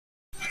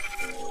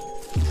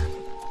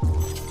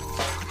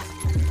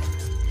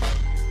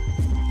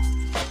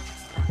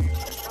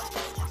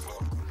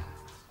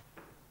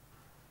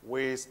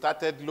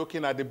started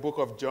looking at the book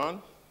of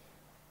John,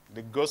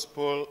 the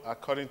gospel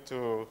according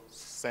to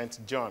St.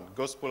 John,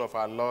 gospel of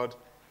our Lord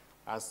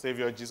and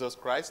Savior Jesus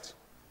Christ.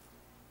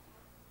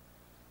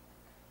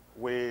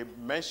 We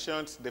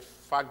mentioned the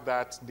fact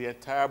that the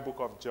entire book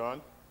of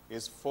John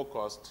is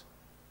focused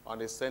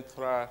on a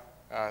central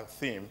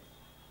theme,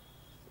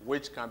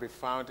 which can be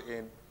found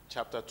in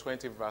chapter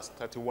 20, verse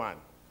 31. It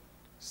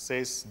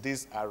says,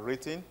 "These are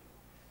written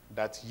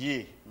that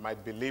ye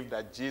might believe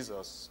that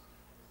Jesus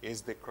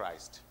is the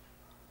Christ,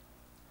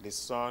 the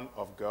Son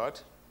of God,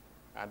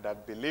 and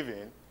that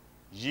believing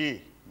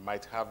ye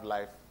might have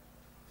life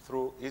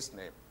through his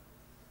name."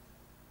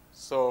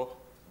 So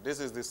this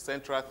is the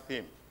central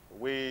theme.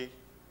 We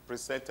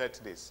presented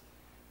this.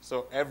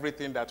 So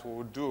everything that we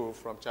will do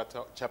from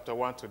chapter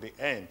 1 to the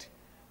end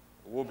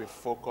will be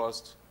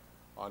focused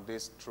on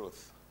this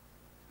truth.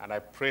 And I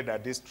pray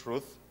that this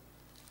truth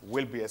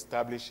will be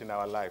established in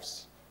our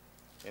lives.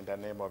 In the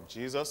name of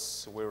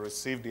Jesus, we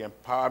receive the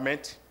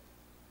empowerment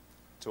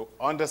to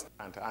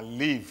understand and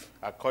live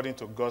according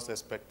to God's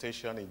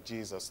expectation in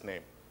Jesus'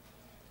 name.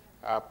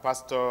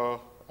 Pastor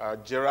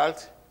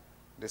Gerald,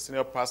 the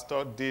senior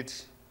pastor, did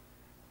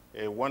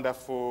a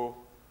wonderful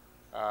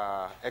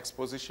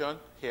exposition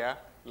here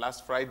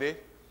last Friday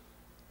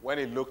when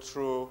he looked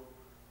through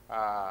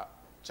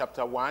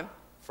chapter 1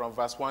 from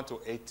verse 1 to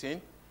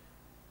 18,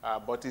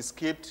 but he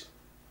skipped,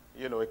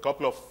 a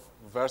couple of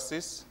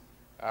verses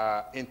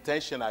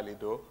intentionally,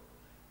 though,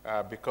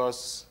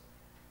 because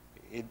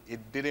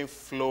it didn't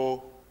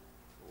flow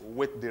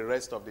with the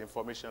rest of the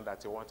information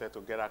that he wanted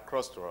to get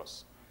across to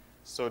us.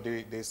 So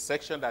the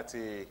section that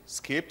he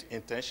skipped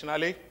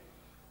intentionally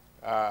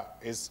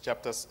is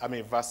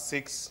verse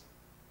 6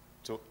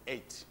 to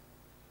 8.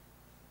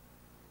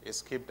 He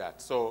skipped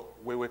that. So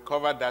we will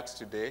cover that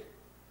today,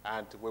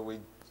 and we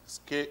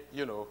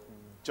will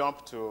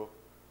jump to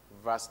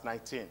verse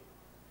 19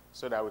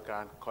 so that we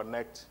can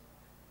connect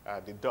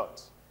the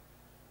dots.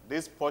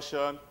 This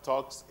portion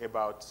talks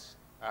about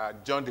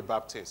John the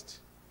Baptist,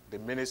 the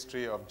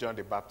ministry of John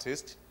the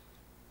Baptist.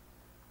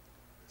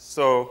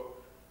 So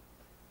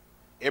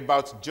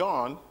about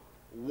John,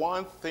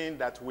 one thing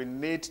that we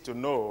need to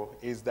know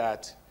is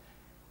that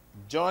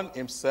John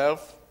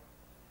himself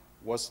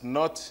was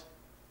not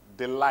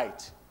the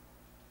light.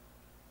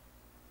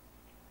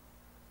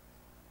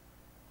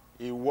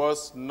 He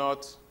was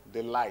not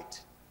the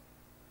light.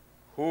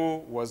 Who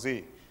was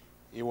he?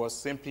 He was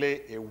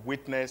simply a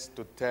witness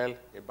to tell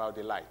about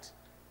the light.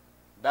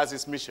 That's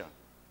his mission.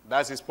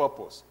 That's his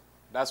purpose.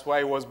 That's why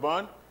he was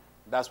born.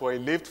 That's what he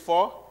lived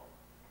for.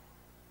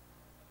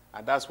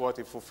 And that's what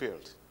he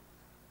fulfilled.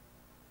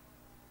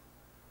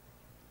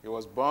 He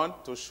was born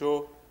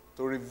to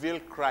reveal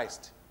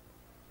Christ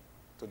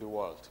to the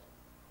world.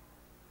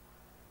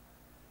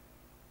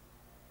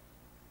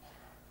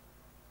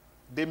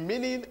 The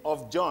meaning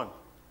of John,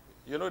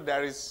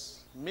 there is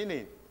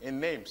meaning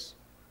in names.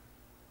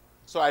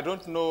 So I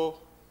don't know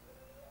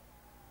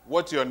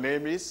what your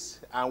name is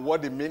and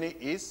what the meaning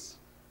is,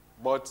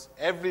 but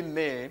every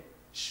name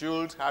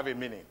should have a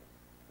meaning,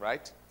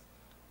 right?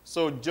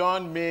 So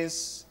John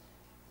means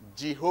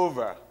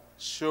Jehovah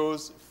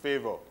shows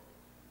favor.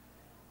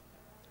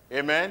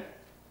 Amen?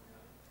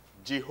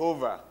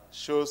 Jehovah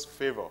shows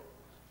favor.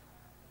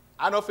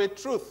 And of a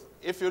truth,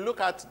 if you look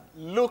at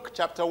Luke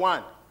chapter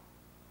 1,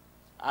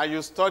 and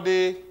you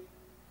study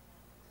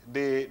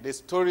the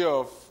story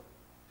of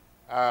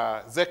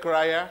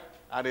Zechariah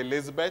and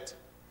Elizabeth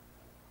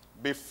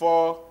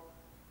before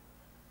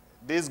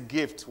this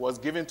gift was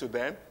given to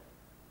them,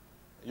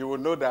 you will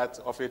know that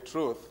of a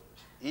truth,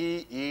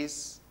 he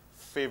is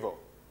favor.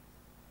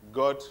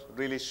 God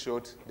really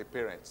showed the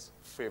parents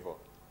favor.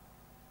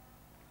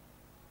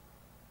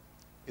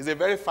 It's a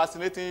very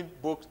fascinating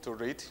book to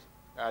read,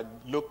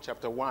 Luke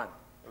chapter 1.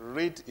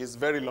 It's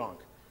very long.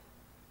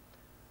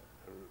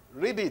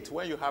 Read it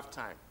when you have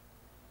time.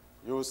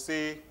 You will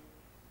see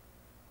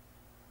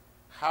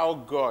how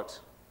God,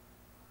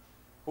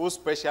 who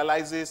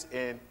specializes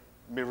in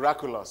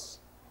miraculous,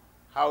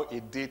 how he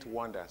did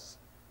wonders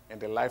in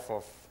the life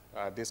of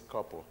this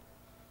couple.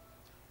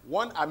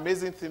 One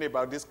amazing thing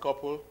about this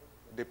couple,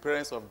 the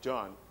parents of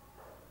John,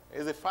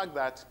 is the fact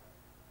that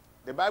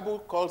the Bible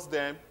calls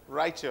them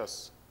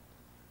righteous,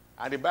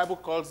 and the Bible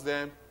calls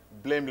them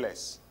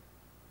blameless,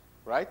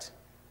 right?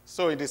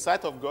 So in the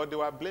sight of God, they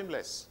were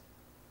blameless.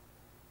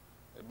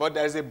 But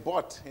there is a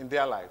but in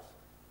their life.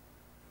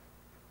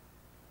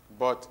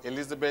 But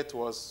Elizabeth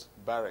was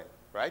barren,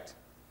 right?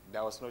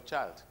 There was no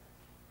child.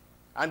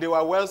 And they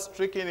were well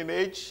stricken in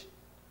age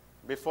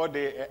before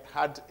they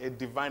had a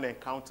divine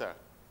encounter,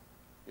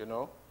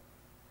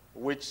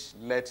 which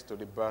led to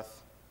the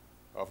birth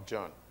of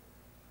John.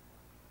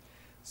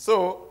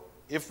 So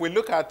if we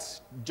look at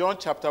John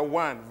chapter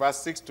 1, verse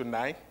 6 to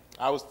 9,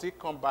 I will still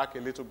come back a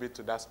little bit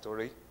to that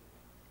story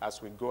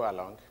as we go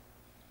along.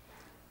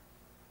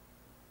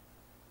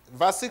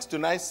 Verse 6 to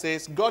 9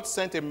 says, God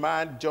sent a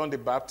man, John the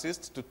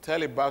Baptist, to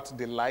tell about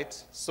the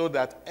light so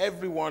that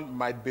everyone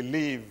might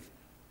believe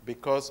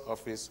because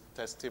of his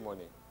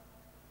testimony.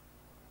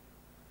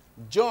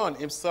 John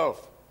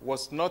himself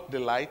was not the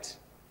light.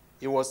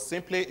 He was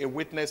simply a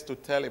witness to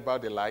tell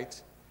about the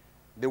light.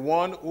 The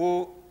one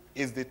who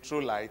is the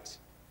true light,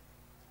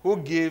 who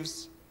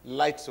gives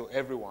light to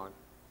everyone,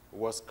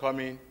 was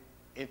coming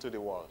into the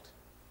world.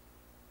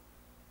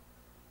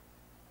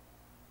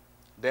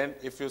 Then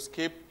if you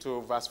skip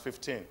to verse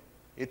 15,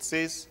 it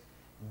says,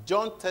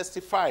 John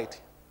testified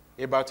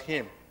about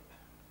him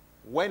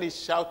when he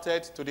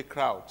shouted to the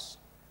crowds,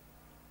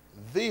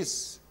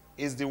 "This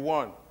is the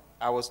one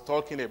I was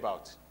talking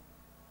about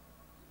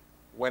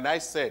when I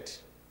said,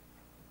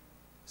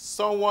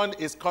 'Someone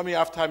is coming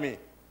after me,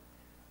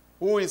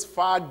 who is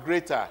far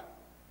greater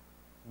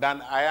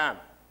than I am,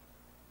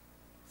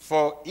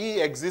 for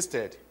he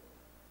existed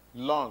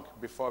long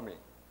before me.'"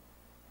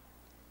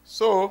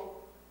 So,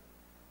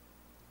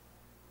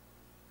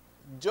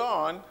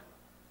 John,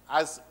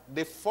 as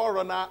the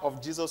forerunner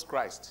of Jesus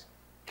Christ,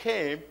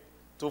 came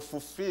to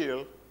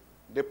fulfill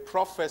the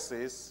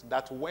prophecies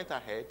that went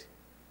ahead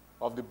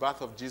of the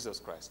birth of Jesus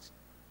Christ.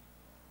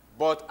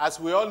 But as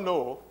we all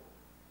know,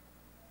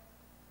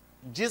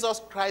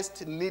 Jesus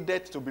Christ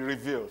needed to be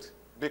revealed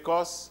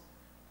because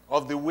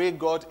of the way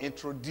God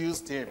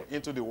introduced him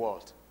into the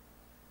world.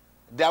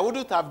 There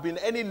wouldn't have been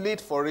any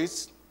need for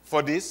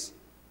this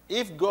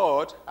if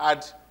God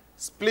had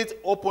split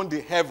open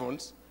the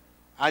heavens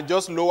and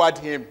just lowered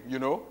him,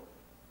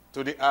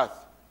 to the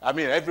earth. I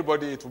mean,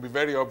 everybody, it would be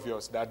very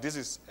obvious that this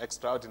is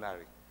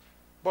extraordinary.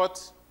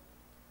 But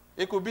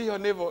it could be your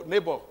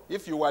neighbor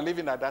if you were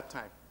living at that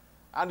time.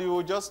 And you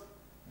would just,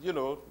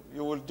 you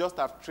would just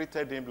have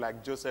treated him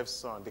like Joseph's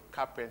son, the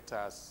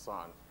carpenter's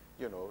son,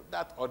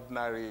 that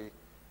ordinary,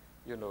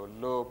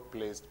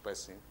 low-placed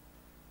person.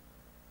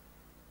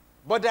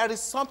 But there is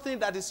something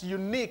that is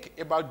unique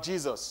about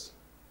Jesus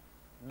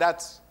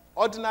that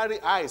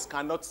ordinary eyes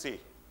cannot see.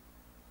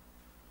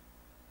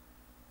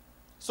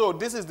 So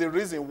this is the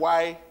reason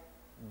why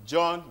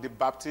John the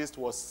Baptist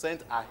was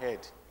sent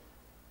ahead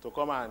to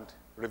come and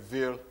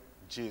reveal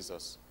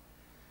Jesus.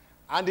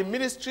 And the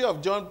ministry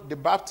of John the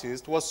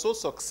Baptist was so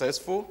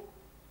successful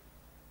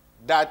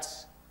that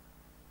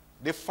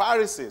the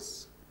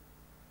Pharisees,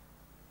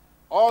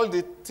 all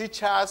the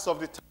teachers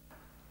of the time,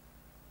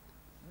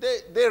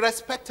 they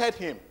respected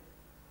him.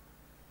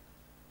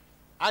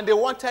 And they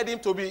wanted him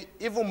to be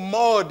even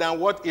more than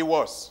what he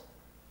was.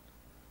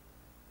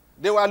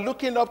 They were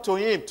looking up to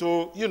him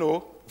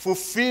to,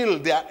 fulfill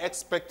their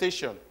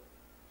expectation.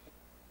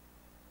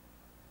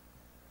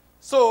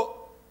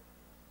 So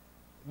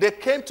they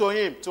came to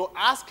him to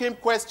ask him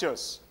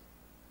questions.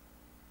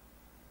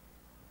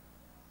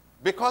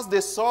 Because they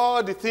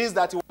saw the things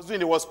that he was doing.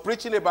 He was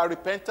preaching about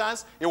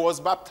repentance. He was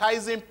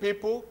baptizing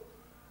people.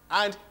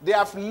 And they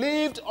have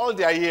lived all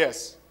their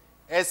years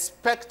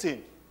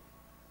expecting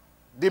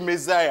the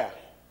Messiah.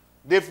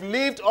 They've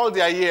lived all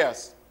their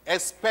years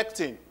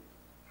expecting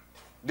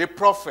the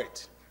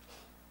prophet.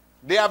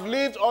 They have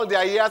lived all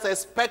their years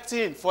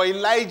expecting for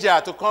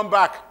Elijah to come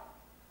back.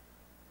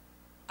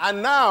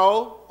 And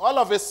now, all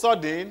of a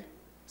sudden,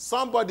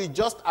 somebody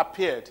just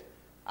appeared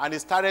and he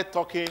started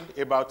talking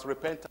about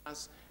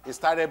repentance. He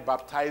started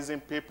baptizing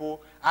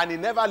people, and he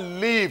never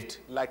lived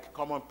like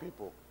common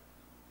people.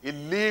 He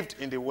lived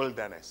in the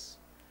wilderness.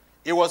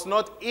 He was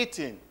not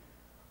eating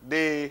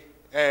the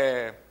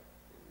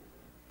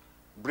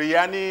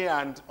biryani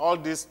and all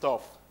this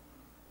stuff.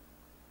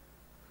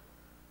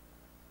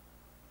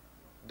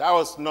 That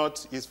was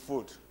not his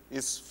food.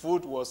 His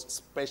food was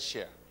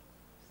special.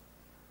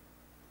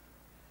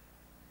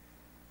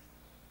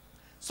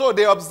 So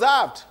they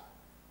observed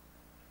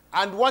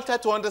and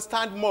wanted to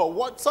understand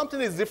more. Something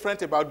is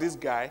different about this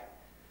guy,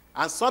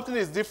 and something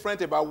is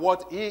different about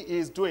what he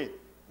is doing.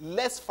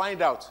 Let's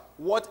find out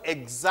what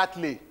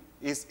exactly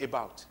is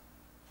about.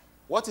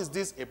 What is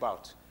this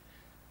about?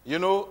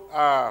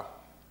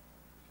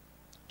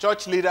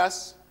 Church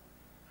leaders,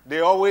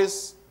 they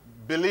always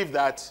believe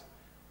that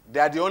they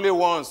are the only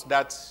ones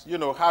that,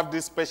 have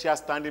this special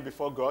standing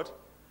before God.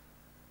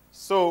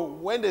 So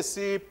when they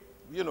see,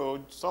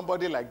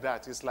 somebody like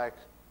that, it's like,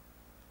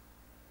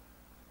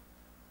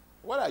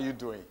 what are you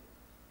doing?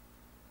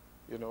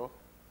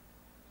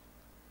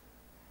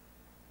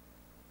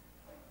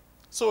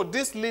 So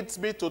this leads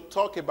me to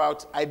talk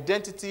about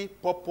identity,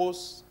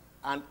 purpose,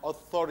 and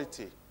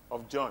authority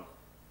of John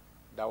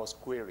that was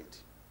queried.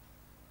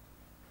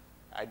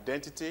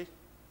 Identity,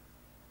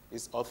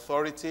 his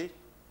authority,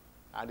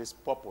 and his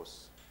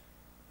purpose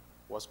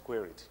was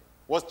queried,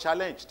 was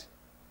challenged.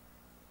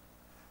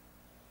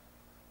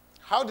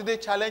 How did they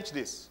challenge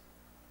this?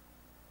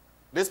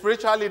 The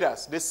spiritual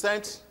leaders, they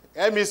sent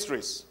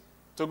emissaries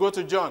to go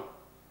to John.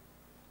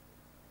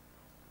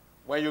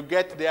 When you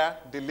get there,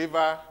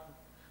 deliver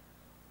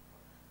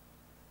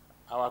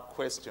our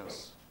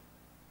questions.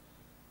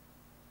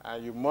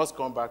 And you must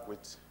come back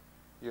with,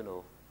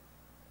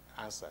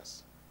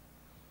 answers.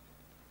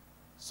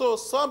 So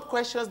some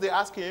questions they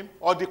ask him,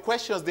 or the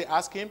questions they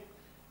ask him,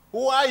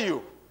 who are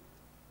you?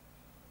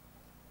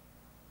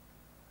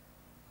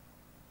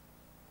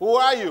 Who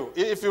are you?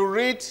 If you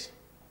read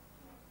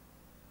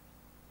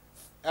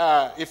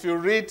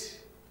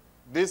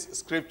this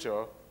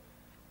scripture,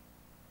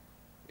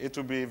 it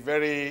will be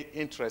very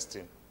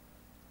interesting.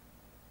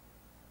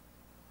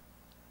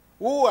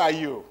 Who are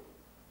you?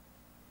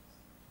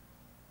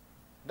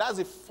 That's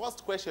the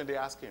first question they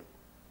ask him.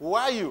 Who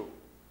are you?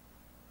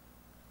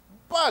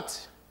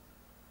 But,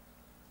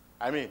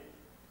 I mean,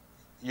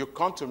 you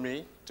come to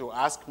me to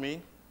ask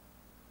me,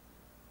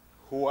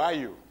 who are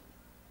you?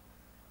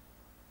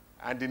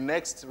 And the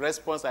next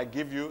response I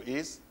give you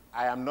is,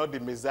 I am not the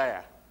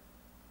Messiah.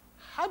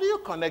 How do you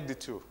connect the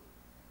two?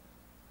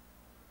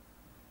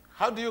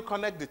 How do you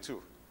connect the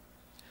two?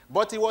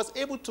 But he was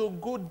able to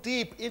go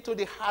deep into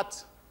the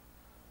heart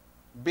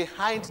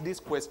behind this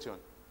question.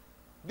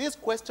 This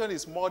question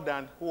is more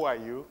than, who are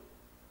you?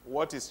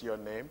 What is your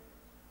name?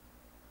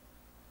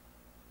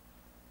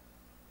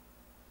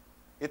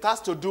 It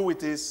has to do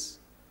with his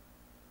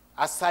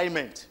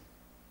assignment.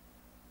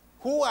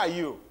 Who are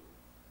you?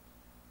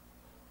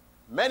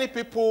 Many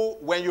people,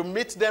 when you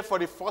meet them for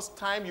the first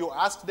time, you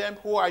ask them,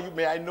 who are you?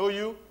 May I know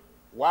you?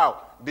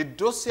 Wow, the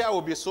dossier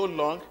will be so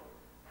long,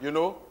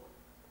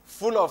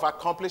 full of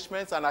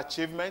accomplishments and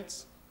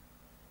achievements,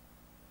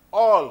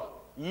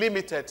 all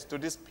limited to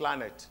this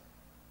planet.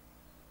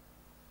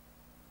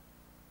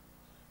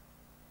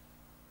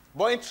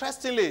 But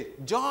interestingly,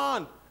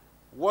 John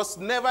was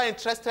never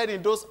interested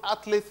in those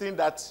earthly things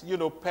that,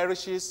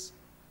 perishes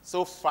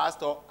so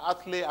fast, or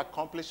earthly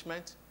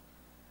accomplishment.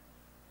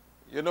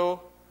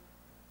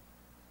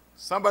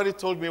 Somebody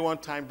told me one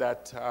time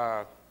that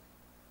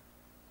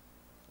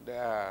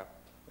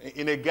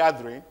in a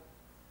gathering,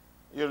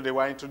 they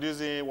were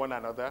introducing one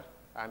another,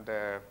 and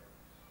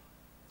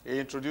he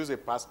introduced a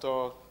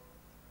pastor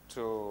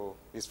to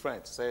his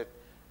friend. Said,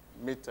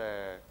 meet,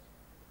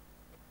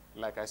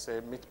 like I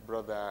said, meet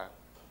brother.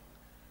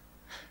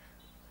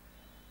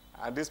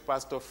 And this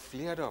pastor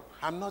flared up.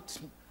 I'm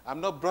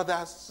not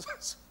brother.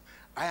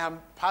 I am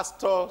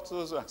pastor,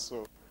 so and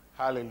so.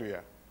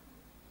 Hallelujah.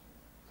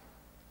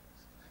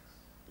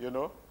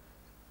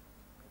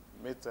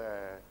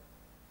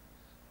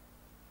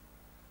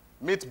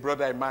 Meet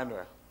Brother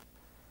Emmanuel.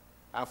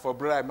 And for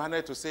Brother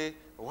Emmanuel to say,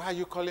 why are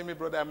you calling me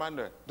Brother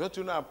Emmanuel? Don't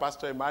you know I'm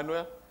Pastor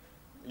Emmanuel?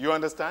 You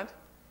understand?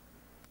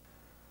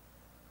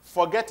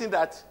 Forgetting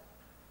that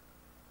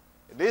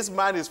this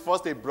man is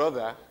first a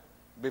brother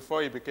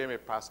before he became a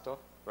pastor,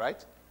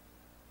 right?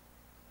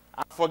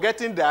 And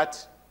forgetting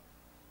that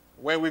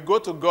when we go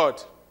to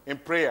God in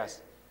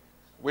prayers,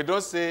 we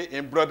don't say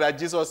in Brother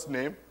Jesus'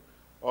 name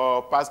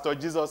or Pastor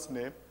Jesus'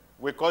 name.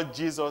 We call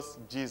Jesus,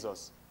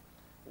 Jesus.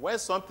 When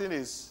something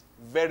is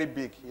very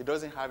big, it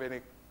doesn't have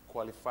any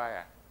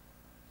qualifier.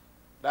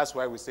 That's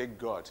why we say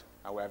God,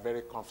 and we are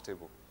very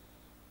comfortable.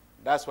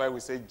 That's why we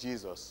say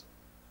Jesus,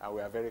 and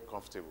we are very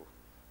comfortable,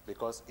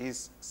 because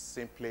he's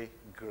simply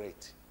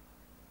great.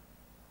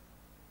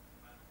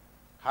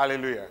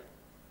 Hallelujah.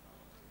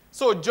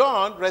 So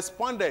John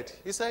responded.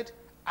 He said,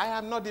 I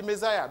am not the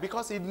Messiah,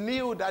 because he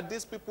knew that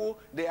these people,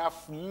 they have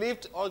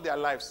lived all their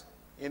lives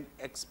in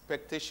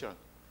expectation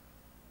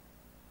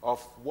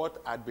of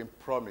what had been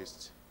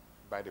promised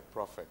by the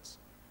prophets.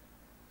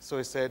 So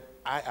he said,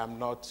 I am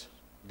not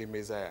the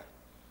Messiah.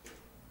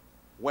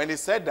 When he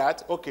said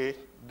that, okay,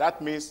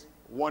 that means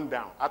one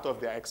down out of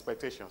their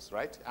expectations,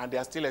 right? And they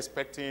are still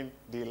expecting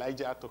the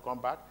Elijah to come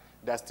back.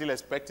 They are still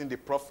expecting the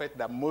prophet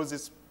that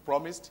Moses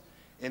promised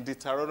in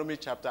Deuteronomy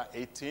chapter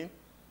 18.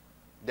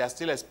 They are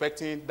still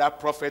expecting that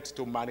prophet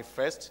to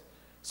manifest.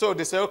 So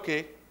they say,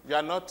 okay, you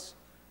are not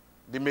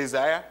the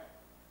Messiah.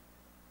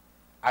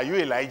 Are you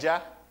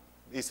Elijah?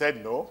 He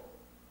said, no.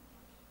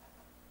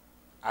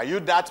 Are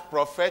you that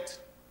prophet?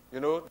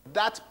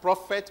 That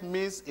prophet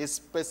means a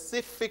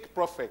specific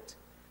prophet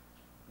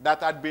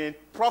that had been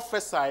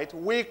prophesied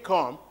will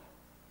come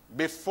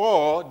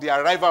before the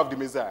arrival of the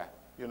Messiah,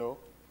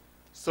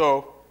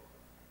 So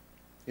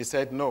he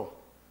said, no.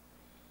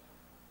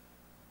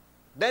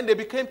 Then they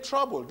became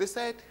troubled. They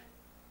said,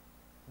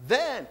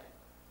 then,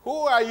 who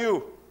are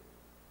you?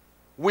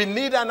 We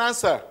need an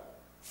answer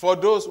for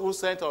those who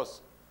sent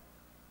us.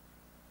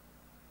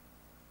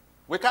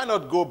 We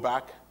cannot go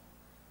back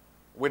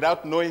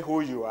without knowing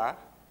who you are.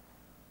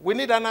 We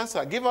need an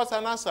answer. Give us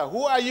an answer.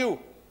 Who are you?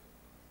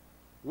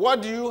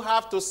 What do you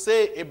have to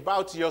say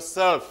about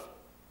yourself?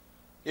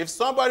 If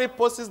somebody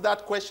poses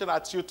that question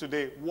at you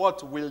today,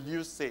 what will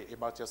you say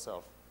about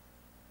yourself?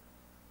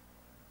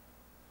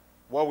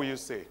 What will you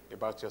say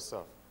about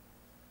yourself?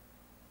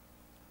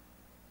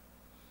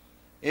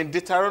 In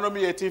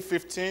Deuteronomy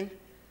 18:15,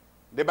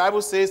 the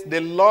Bible says,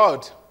 the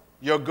Lord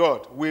your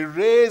God will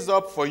raise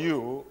up for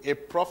you a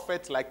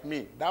prophet like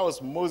me. That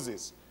was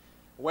Moses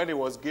when he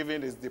was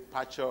giving his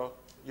departure,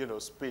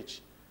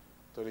 speech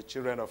to the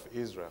children of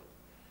Israel.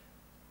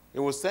 He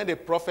will send a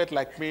prophet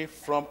like me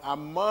from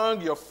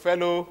among your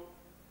fellow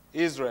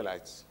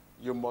Israelites.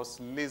 You must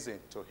listen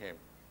to him.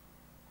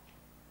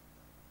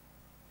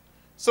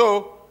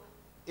 So,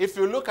 if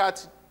you look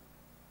at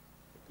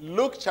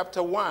Luke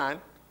chapter 1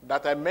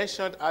 that I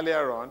mentioned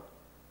earlier on,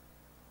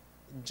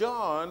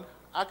 John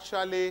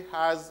actually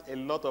has a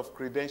lot of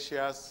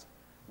credentials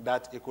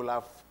that he could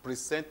have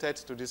presented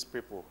to these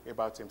people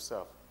about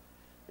himself.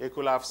 He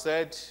could have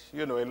said,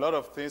 a lot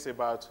of things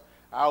about,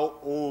 how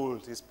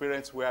old his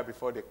parents were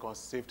before they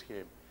conceived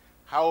him,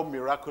 how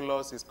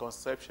miraculous his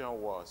conception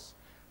was,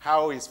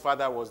 how his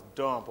father was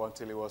dumb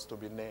until he was to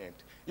be named.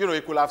 You know,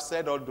 he could have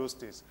said all those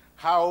things.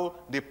 How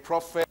the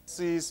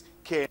prophecies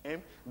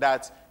came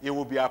that he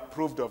would be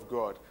approved of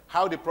God.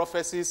 How the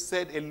prophecies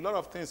said a lot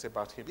of things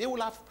about him. He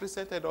would have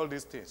presented all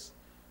these things.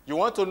 You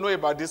want to know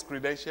about these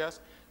credentials?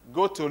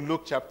 Go to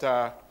Luke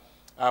chapter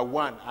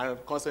 1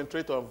 and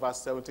concentrate on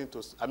verse 13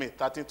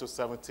 to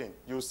 17.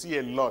 You'll see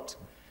a lot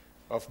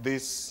of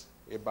this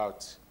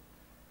about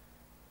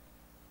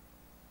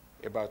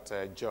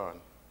John.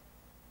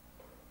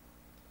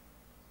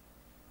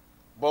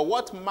 But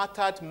what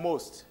mattered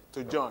most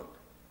to John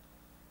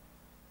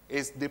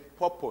is the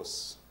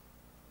purpose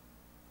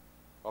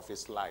of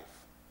his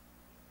life.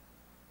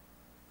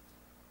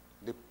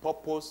 The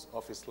purpose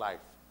of his life.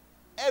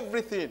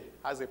 Everything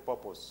has a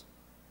purpose.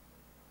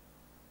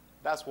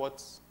 That's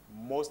what's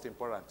most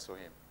important to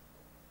him.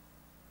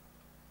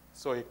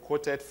 So he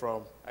quoted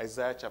from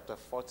Isaiah chapter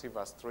 40,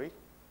 verse 3. He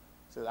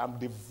said, I'm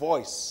the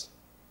voice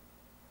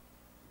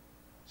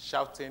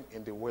shouting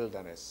in the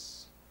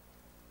wilderness,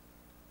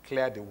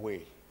 clear the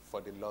way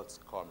for the Lord's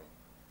coming.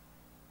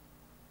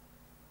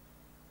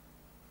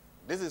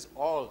 This is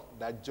all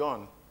that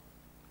John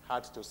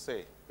had to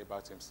say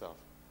about himself.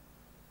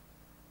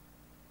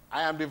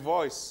 I am the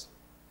voice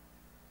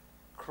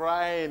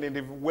crying in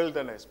the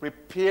wilderness,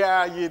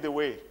 prepare ye the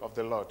way of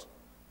the Lord,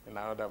 in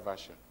another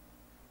version.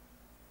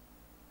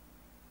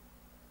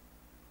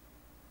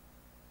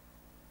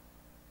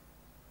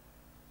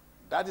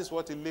 That is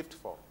what he lived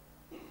for.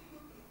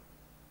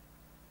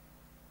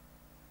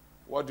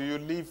 What do you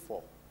live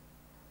for?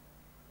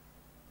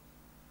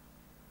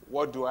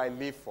 What do I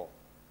live for?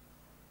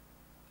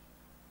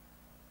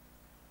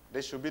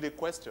 This should be the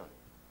question.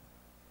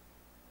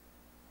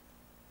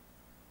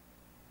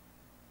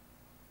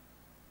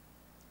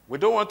 We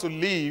don't want to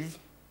live,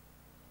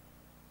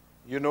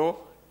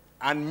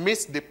 and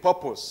miss the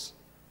purpose.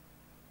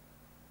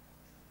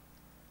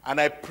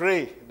 And I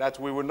pray that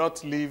we will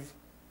not live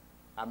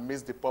and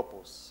miss the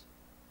purpose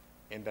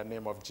in the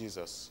name of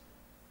Jesus.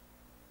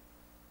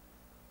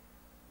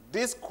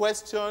 This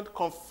question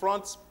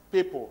confronts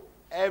people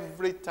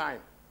every time.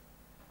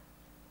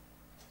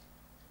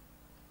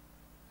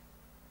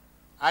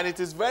 And it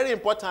is very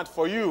important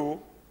for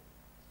you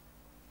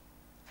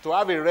to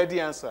have a ready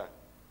answer.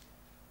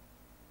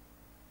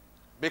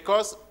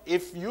 Because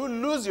if you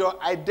lose your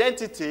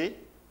identity,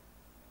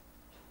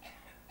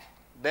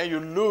 then you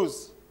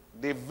lose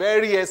the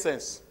very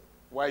essence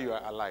why you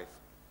are alive.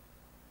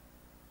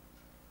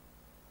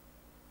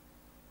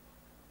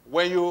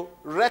 When you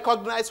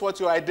recognize what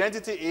your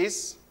identity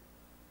is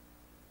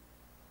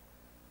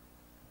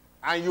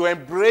and you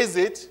embrace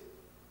it,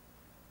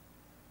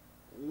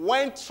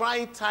 when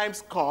trying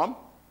times come,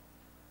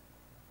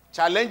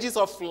 challenges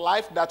of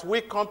life that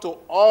will come to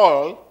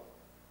all,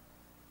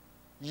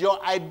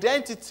 your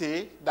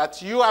identity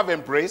that you have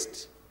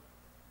embraced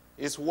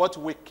is what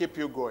will keep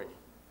you going.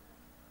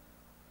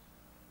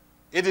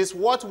 It is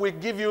what will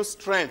give you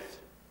strength.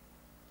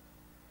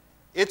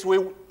 It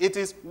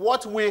is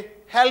what will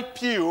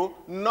help you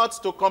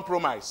not to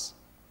compromise.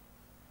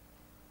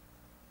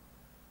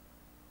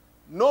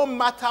 No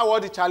matter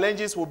what the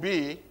challenges will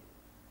be,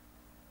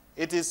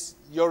 it is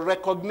your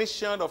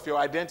recognition of your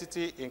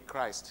identity in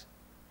Christ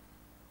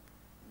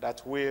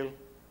that will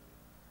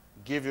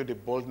give you the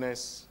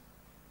boldness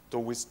to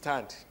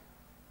withstand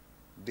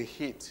the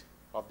heat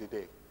of the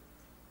day.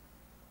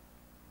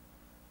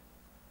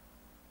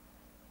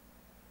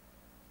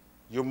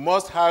 You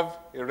must have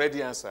a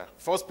ready answer.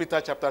 1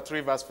 Peter chapter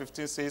 3, verse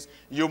 15 says,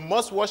 you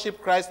must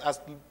worship Christ as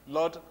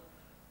Lord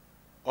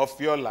of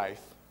your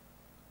life.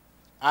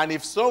 And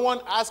if someone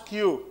asks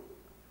you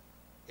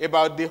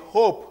about the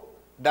hope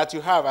that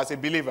you have as a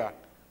believer,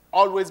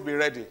 always be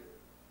ready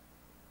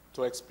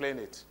to explain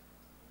it.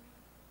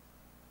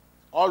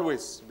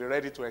 Always be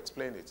ready to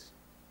explain it.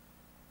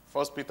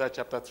 1 Peter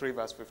chapter 3,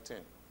 verse 15.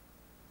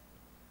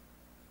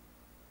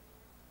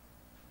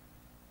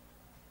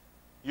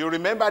 You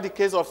remember the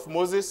case of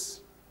Moses?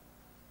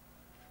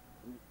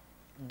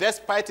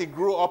 Despite he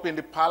grew up in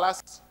the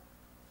palace,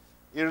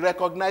 he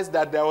recognized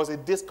that there was a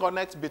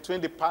disconnect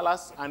between the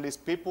palace and his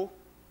people,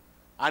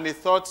 and he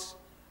thought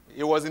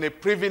he was in a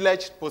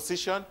privileged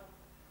position,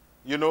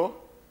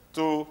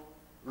 to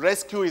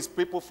rescue his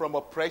people from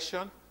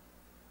oppression.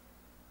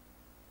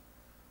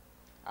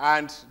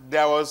 And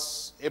there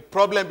was a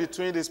problem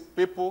between his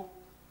people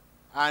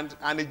and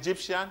an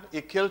Egyptian.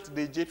 He killed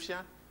the Egyptian,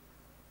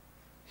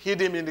 hid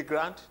him in the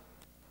ground.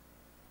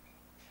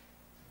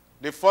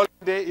 The following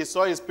day, he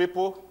saw his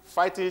people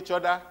fighting each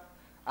other,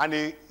 and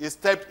he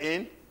stepped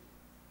in,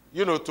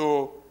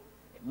 to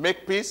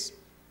make peace.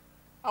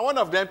 And one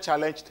of them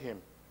challenged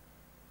him.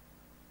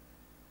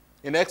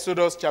 In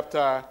Exodus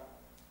chapter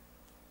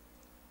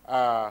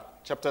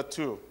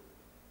 2,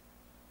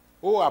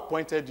 who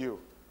appointed you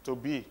to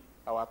be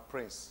our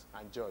prince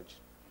and judge?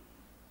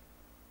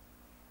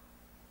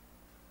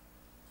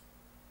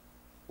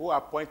 Who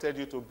appointed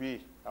you to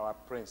be our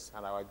prince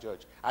and our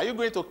judge? Are you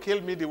going to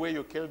kill me the way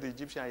you killed the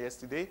Egyptian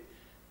yesterday?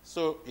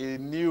 So he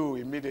knew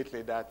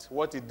immediately that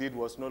what he did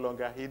was no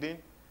longer hidden,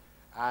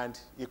 and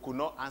he could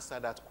not answer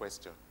that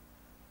question.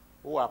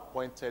 Who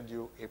appointed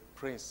you a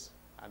prince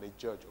and a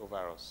judge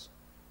over us?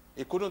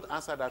 He couldn't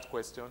answer that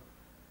question,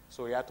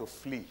 so he had to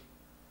flee.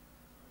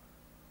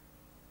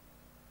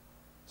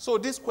 So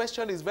this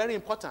question is very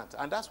important,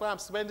 and that's why I'm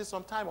spending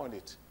some time on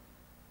it.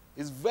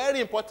 It's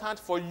very important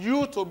for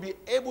you to be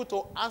able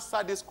to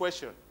answer this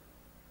question.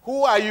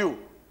 Who are you?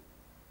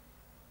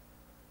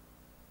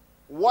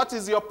 What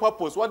is your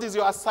purpose? What is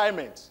your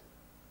assignment?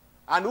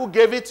 And who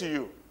gave it to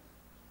you?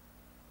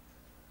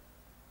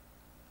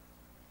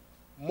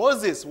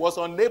 Moses was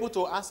unable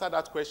to answer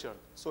that question,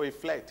 so he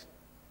fled.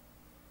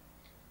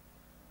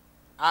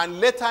 And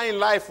later in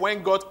life,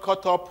 when God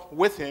caught up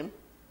with him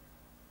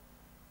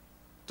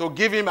to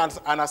give him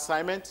an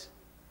assignment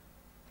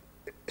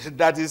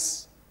that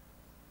is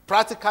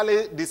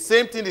practically the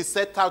same thing he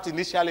set out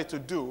initially to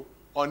do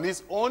on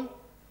his own,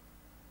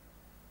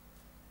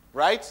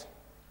 right?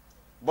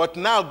 But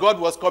now God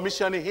was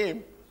commissioning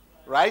him,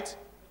 right?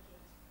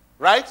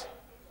 Right?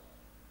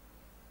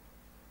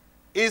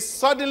 He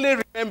suddenly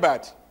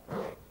remembered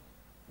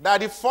that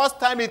the first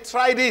time he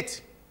tried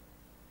it,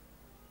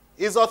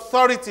 his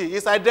authority,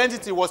 his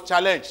identity was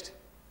challenged.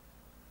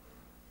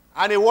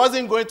 And he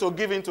wasn't going to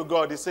give in to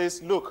God. He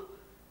says, look,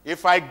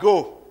 if I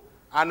go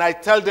and I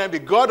tell them the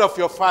God of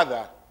your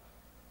father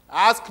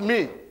asked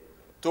me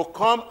to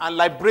come and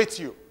liberate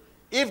you,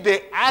 if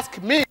they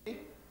ask me,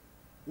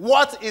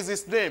 what is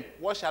his name?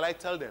 What shall I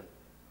tell them?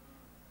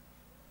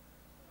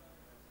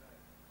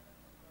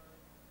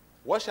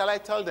 What shall I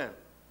tell them?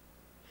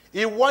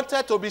 He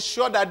wanted to be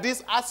sure that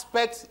this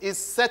aspect is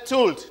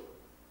settled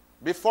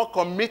before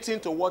committing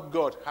to what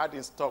God had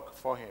in stock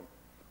for him.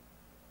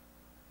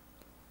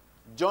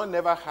 John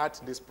never had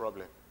this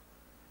problem.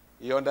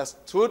 He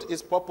understood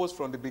his purpose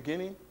from the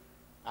beginning,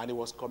 and he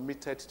was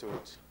committed to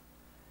it.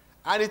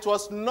 And it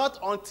was not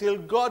until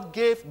God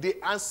gave the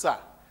answer,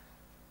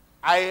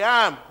 I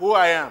am who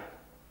I am,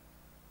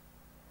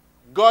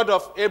 God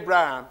of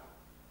Abraham,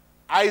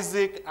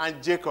 Isaac,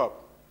 and Jacob,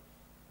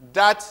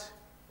 that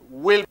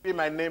will be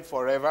my name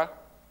forever.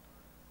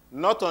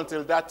 Not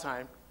until that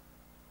time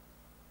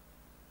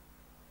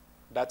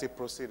that he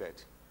proceeded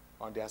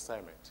on the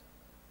assignment.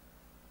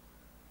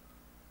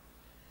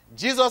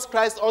 Jesus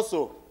Christ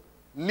also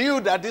knew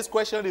that this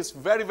question is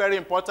very, very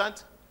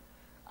important,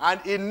 and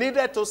he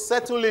needed to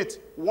settle it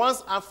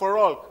once and for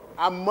all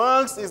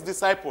amongst his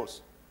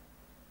disciples.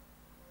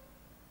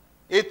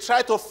 He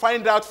tried to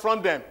find out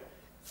from them,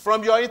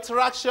 from your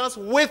interactions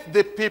with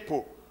the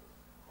people,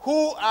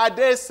 who are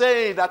they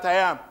saying that I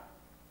am?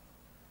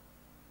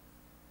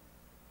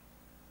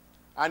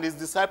 And his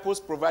disciples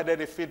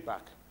provided a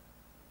feedback.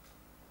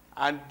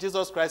 And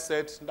Jesus Christ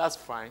said, that's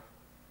fine.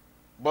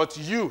 But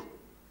you,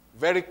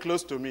 very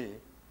close to me,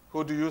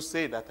 who do you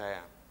say that I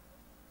am?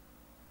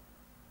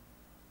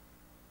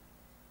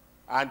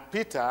 And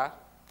Peter,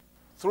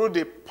 through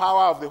the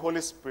power of the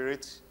Holy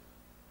Spirit,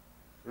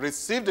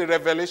 received the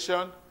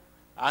revelation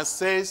and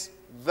says,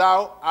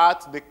 thou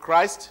art the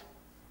Christ,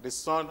 the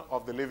Son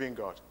of the living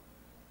God.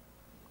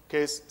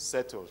 Case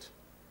settled.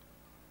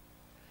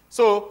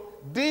 So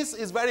this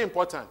is very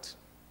important.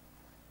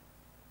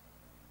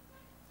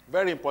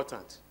 Very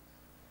important.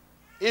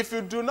 If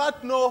you do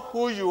not know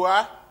who you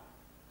are,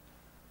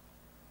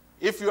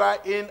 if you are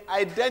in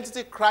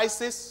identity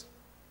crisis,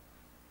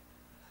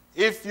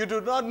 if you do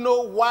not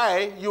know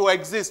why you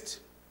exist,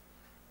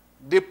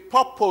 the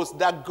purpose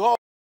that God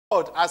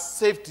has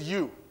saved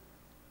you,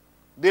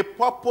 the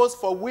purpose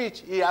for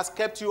which he has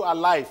kept you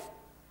alive,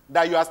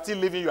 that you are still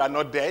living, you are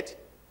not dead,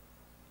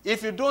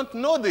 if you don't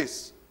know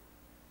this,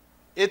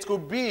 it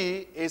could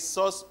be a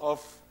source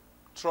of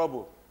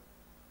trouble.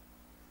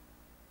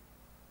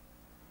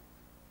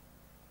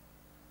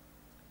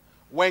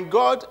 When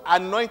God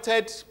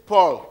anointed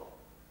Paul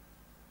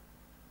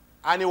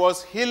and he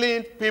was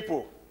healing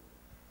people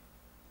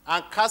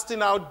and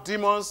casting out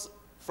demons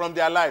from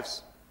their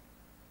lives,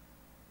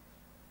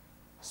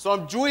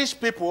 some Jewish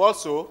people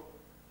also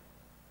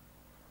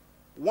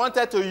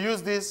wanted to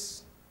use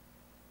this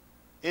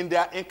in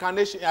their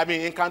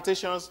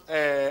incantations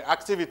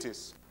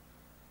activities.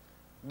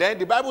 Then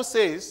the Bible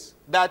says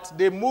that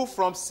they moved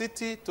from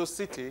city to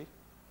city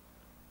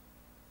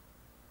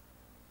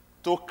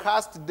to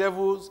cast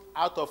devils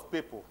out of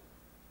people.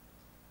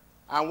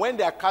 And when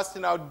they are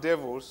casting out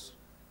devils,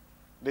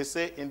 they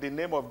say, in the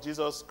name of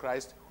Jesus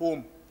Christ,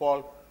 whom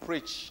Paul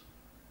preached.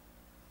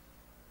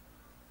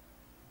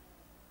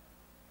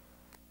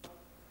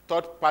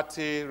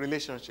 Third-party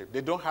relationship.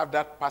 They don't have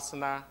that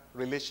personal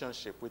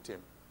relationship with him.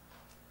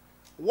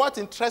 What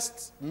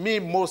interests me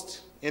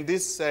most in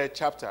this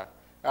chapter,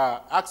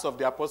 Acts of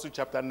the Apostles,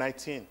 chapter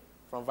 19,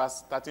 from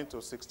verse 13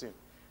 to 16,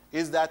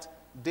 is that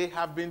they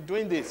have been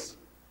doing this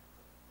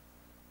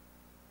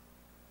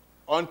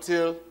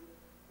until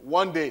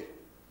one day,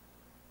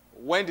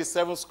 when the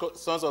 7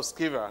 sons of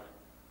Sceva,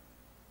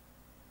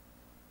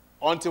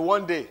 until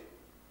one day,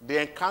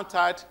 they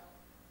encountered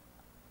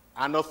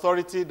an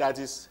authority that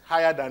is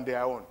higher than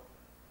their own.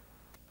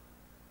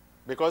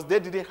 Because they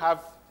didn't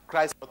have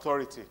Christ's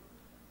authority.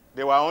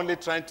 They were only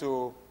trying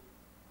to,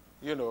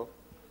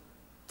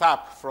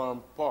 tap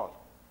from Paul.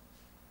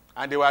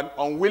 And they were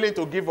unwilling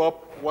to give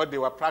up what they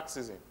were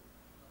practicing.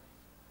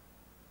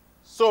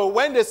 So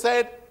when they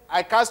said,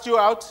 I cast you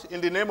out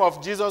in the name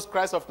of Jesus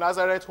Christ of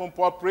Nazareth, whom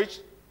Paul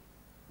preached,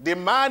 the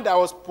man that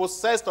was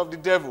possessed of the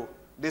devil,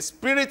 the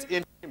spirit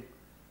in him,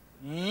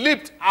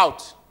 leaped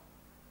out.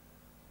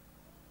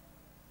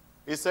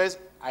 He says,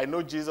 I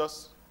know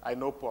Jesus, I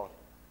know Paul,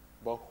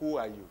 but who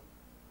are you?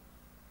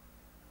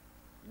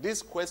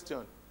 This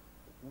question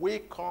will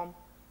come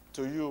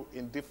to you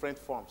in different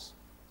forms.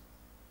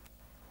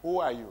 Who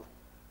are you?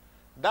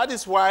 That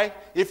is why,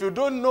 if you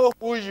don't know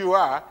who you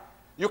are,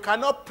 you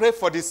cannot pray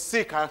for the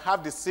sick and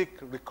have the sick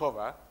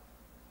recover,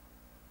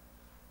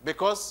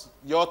 because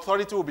your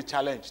authority will be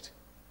challenged.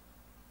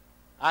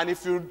 And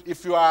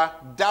if you are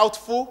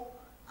doubtful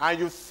and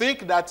you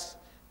think that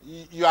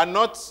you are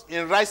not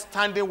in right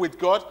standing with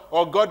God,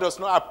 or God does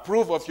not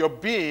approve of your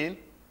being,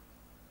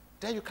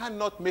 then you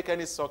cannot make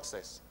any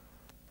success.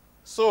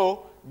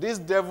 So this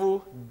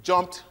devil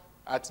jumped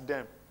at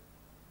them,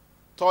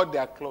 tore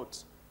their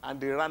clothes, and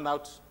they ran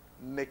out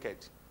naked.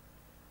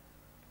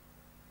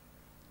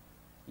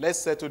 Let's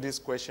settle this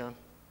question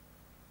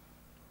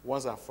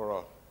once and for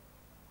all.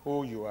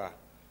 Who you are.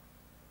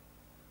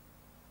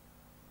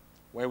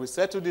 When we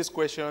settle this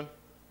question,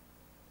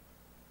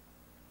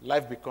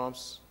 life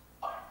becomes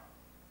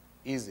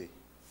easy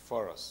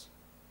for us.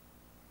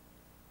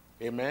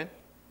 Amen?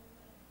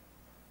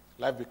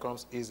 Life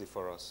becomes easy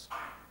for us.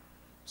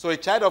 So a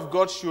child of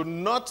God should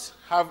not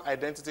have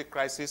identity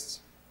crisis,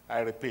 I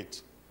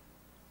repeat.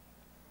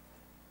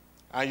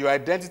 And your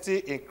identity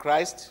in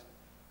Christ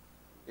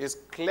is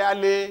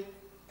clearly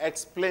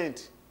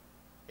explained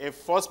in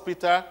 1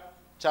 Peter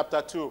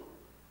chapter 2,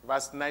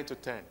 verse 9 to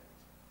 10,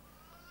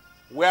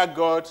 where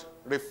God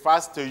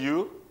refers to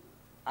you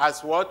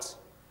as what?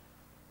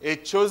 A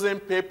chosen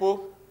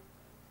people,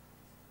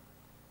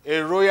 a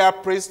royal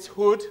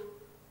priesthood,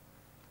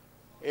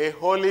 a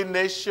holy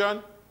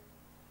nation,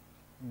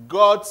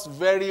 God's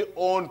very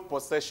own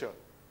possession.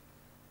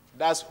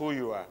 That's who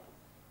you are.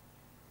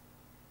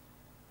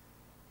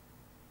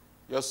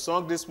 Your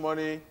song this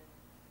morning,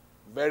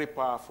 very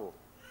powerful.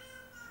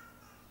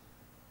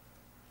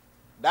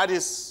 That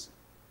is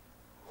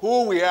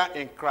who we are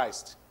in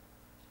Christ.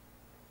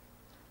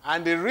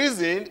 And the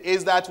reason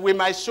is that we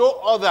might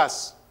show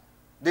others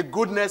the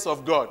goodness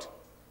of God.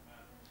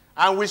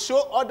 And we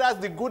show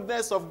others the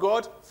goodness of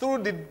God through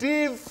the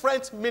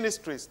different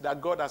ministries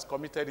that God has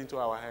committed into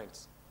our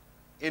hands.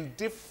 In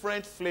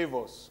different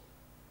flavors,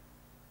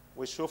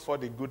 we show for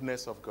the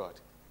goodness of God.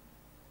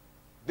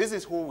 This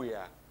is who we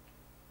are.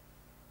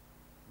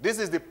 This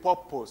is the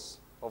purpose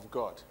of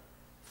God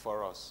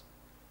for us.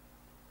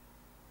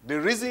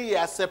 The reason He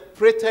has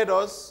separated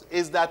us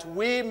is that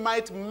we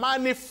might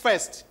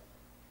manifest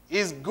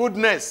His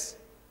goodness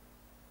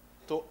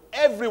to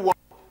everyone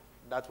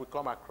that we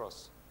come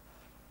across.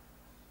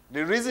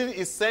 The reason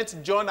He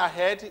sent John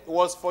ahead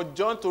was for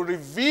John to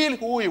reveal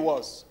who He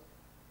was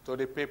to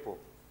the people.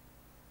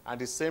 And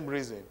the same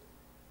reason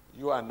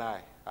you and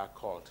I are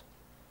called.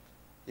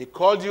 He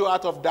called you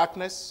out of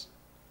darkness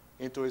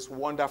into His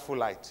wonderful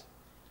light.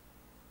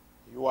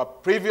 You were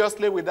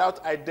previously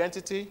without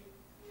identity,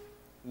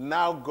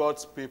 now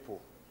God's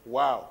people.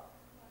 Wow.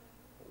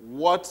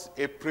 What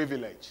a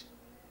privilege.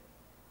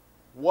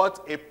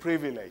 What a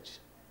privilege.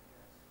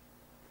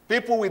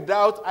 People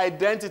without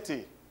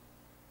identity,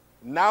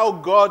 now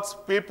God's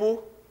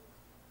people.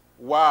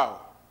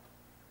 Wow.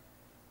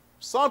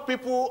 Some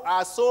people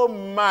are so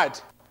mad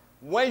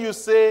when you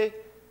say,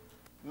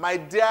 my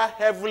dear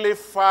Heavenly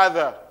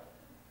Father,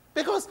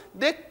 because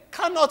they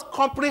cannot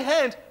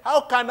comprehend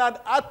how can an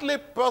earthly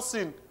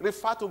person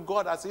refer to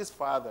God as his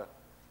Father.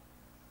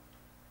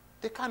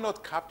 They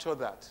cannot capture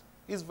that.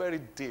 It's very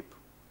deep.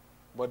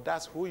 But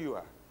that's who you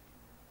are.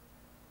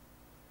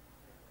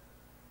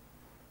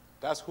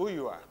 That's who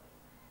you are.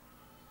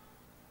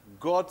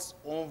 God's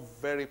own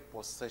very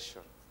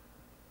possession.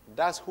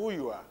 That's who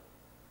you are.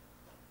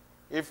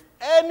 If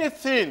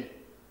anything,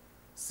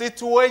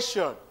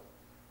 situation,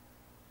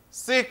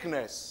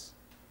 sickness,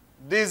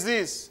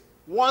 disease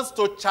wants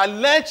to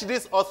challenge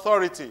this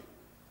authority,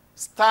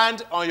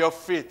 stand on your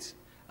feet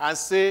and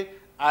say,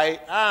 I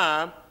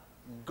am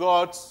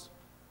God's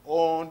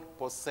own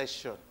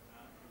possession.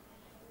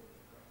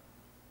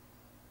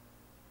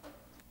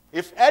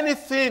 If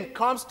anything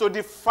comes to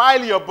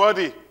defile your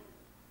body,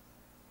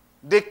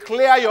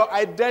 declare your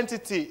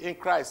identity in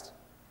Christ,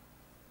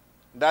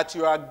 that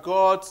you are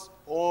God's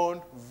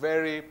own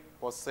very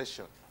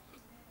possession.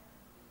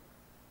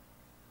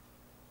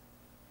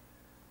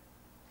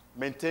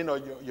 Maintain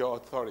your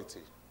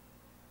authority.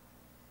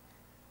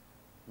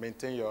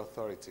 Maintain your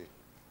authority.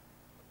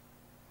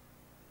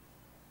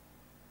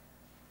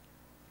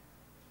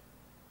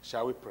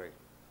 Shall we pray?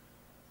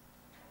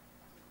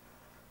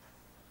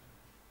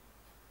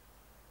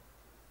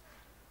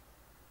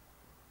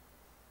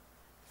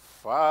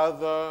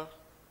 Father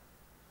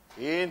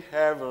in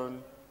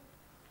heaven,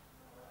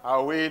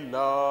 how we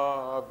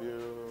love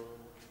you.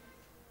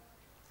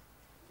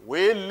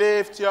 We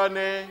lift your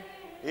name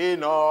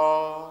in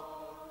all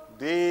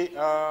the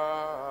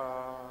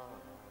earth.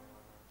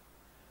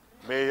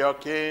 May your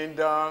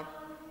kingdom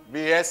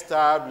be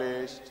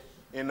established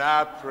in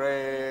our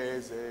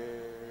praises.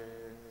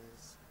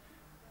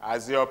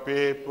 As your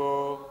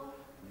people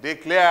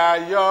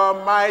declare your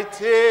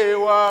mighty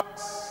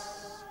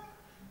works,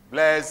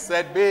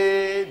 blessed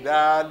be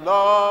the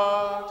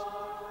Lord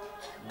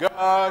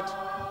God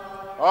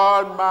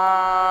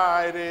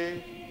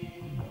Almighty,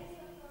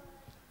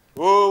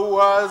 who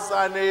was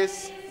and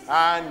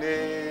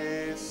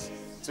is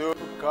to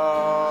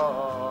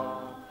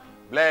come.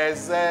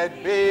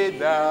 Blessed be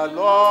the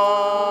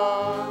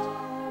Lord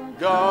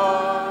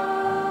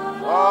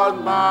God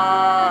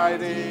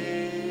Almighty,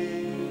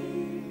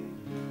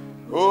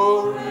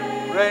 who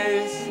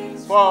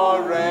reigns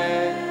forevermore.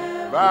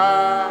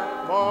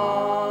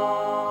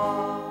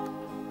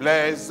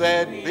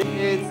 Blessed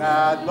be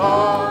the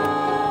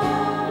Lord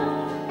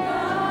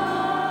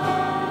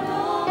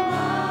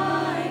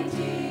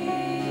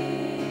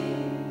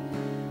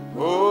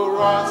who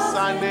was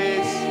and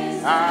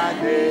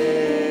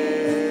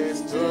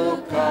is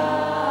to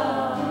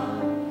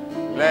come.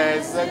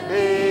 Blessed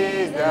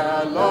be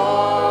the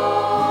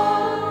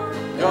Lord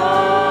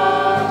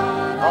God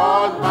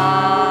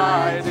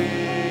Almighty.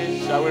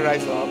 Shall we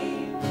rise up?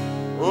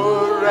 Who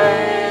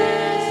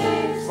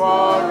reigns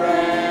forevermore.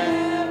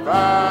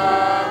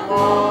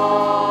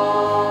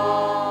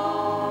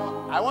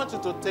 I want you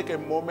to take a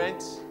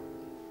moment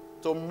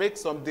to make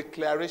some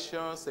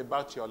declarations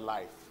about your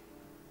life.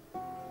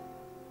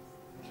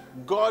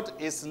 God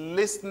is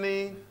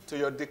listening to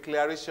your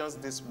declarations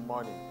this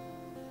morning.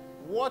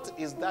 What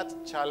is that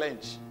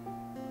challenge?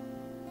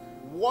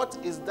 What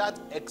is that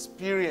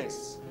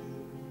experience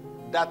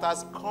that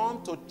has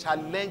come to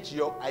challenge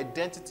your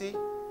identity,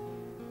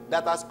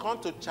 that has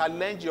come to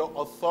challenge your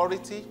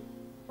authority,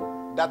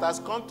 that has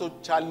come to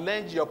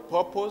challenge your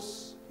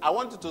purpose? I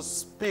want you to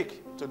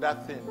speak to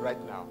that thing right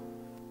now.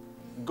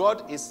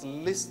 God is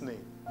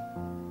listening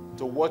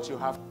to what you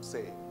have to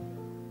say.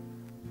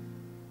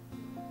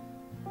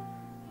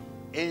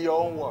 In your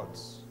own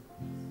words,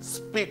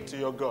 speak to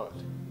your God.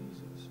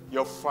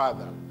 Your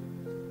Father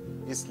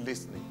is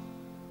listening.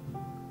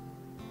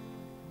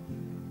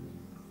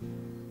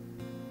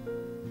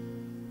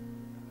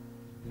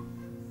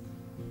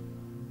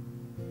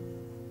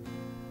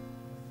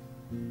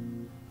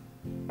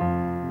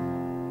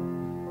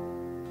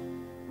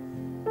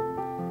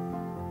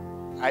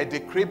 I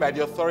decree by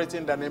the authority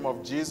in the name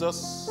of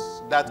Jesus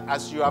that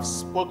as you have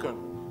spoken,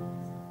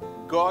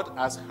 God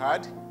has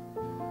heard,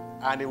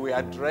 and he will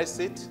address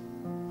it,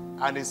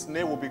 and his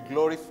name will be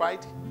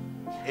glorified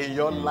in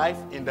your life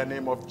in the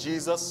name of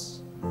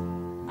Jesus.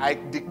 I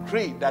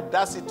decree that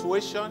that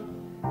situation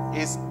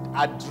is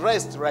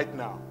addressed right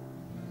now,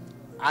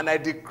 and I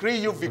decree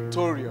you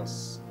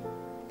victorious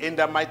in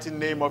the mighty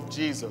name of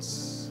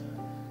Jesus.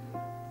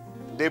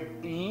 The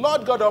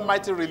Lord God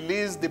Almighty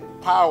release the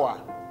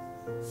power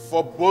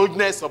for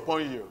boldness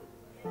upon you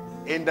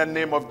in the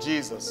name of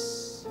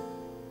Jesus.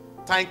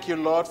 Thank you,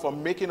 Lord, for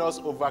making us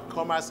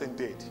overcomers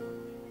indeed.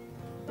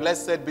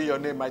 Blessed be your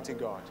name, mighty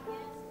God.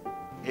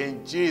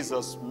 In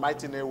Jesus'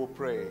 mighty name we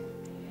pray.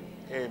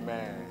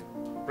 Amen.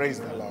 Praise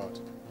the Lord.